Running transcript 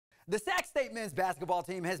The Sac State men's basketball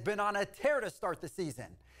team has been on a tear to start the season.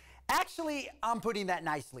 Actually, I'm putting that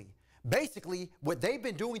nicely. Basically, what they've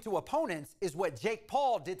been doing to opponents is what Jake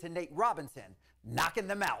Paul did to Nate Robinson, knocking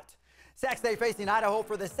them out. Sac State facing Idaho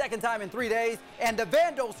for the second time in 3 days, and the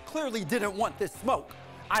Vandals clearly didn't want this smoke.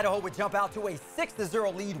 Idaho would jump out to a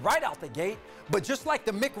 6-0 lead right out the gate, but just like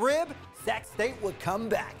the McRib, Sac State would come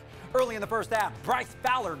back. Early in the first half, Bryce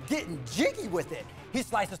Fowler getting jiggy with it. He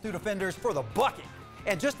slices through defenders for the bucket.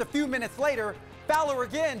 And just a few minutes later, Fowler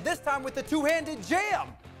again, this time with the two-handed jam.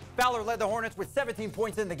 Fowler led the Hornets with 17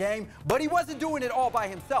 points in the game, but he wasn't doing it all by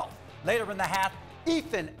himself. Later in the half,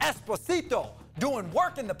 Ethan Esposito doing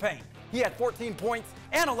work in the paint. He had 14 points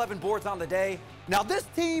and 11 boards on the day. Now this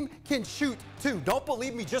team can shoot too. Don't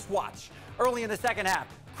believe me, just watch. Early in the second half,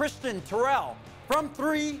 Christian Terrell from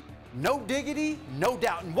three, no diggity, no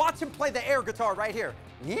doubt. And watch him play the air guitar right here.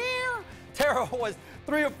 Yeah. Terrell was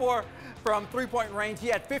 3 of 4 from three-point range. He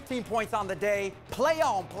had 15 points on the day. Play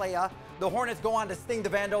on, playa. The Hornets go on to sting the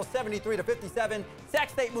Vandals 73-57. Sac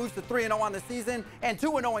State moves to 3-0 on the season and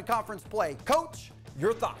 2-0 in conference play. Coach,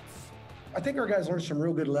 your thoughts? I think our guys learned some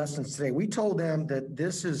real good lessons today. We told them that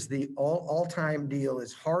this is the all-time deal.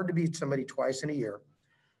 It's hard to beat somebody twice in a year,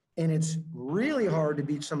 and it's really hard to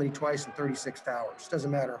beat somebody twice in 36 hours.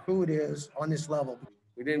 Doesn't matter who it is on this level.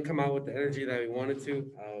 We didn't come out with the energy that we wanted to.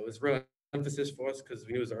 It was real emphasis for us because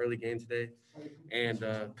we knew it was an early game today, and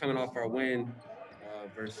coming off our win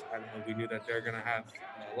versus Idaho, we knew that they're going to have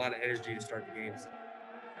a lot of energy to start the games.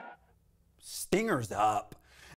 Stingers up.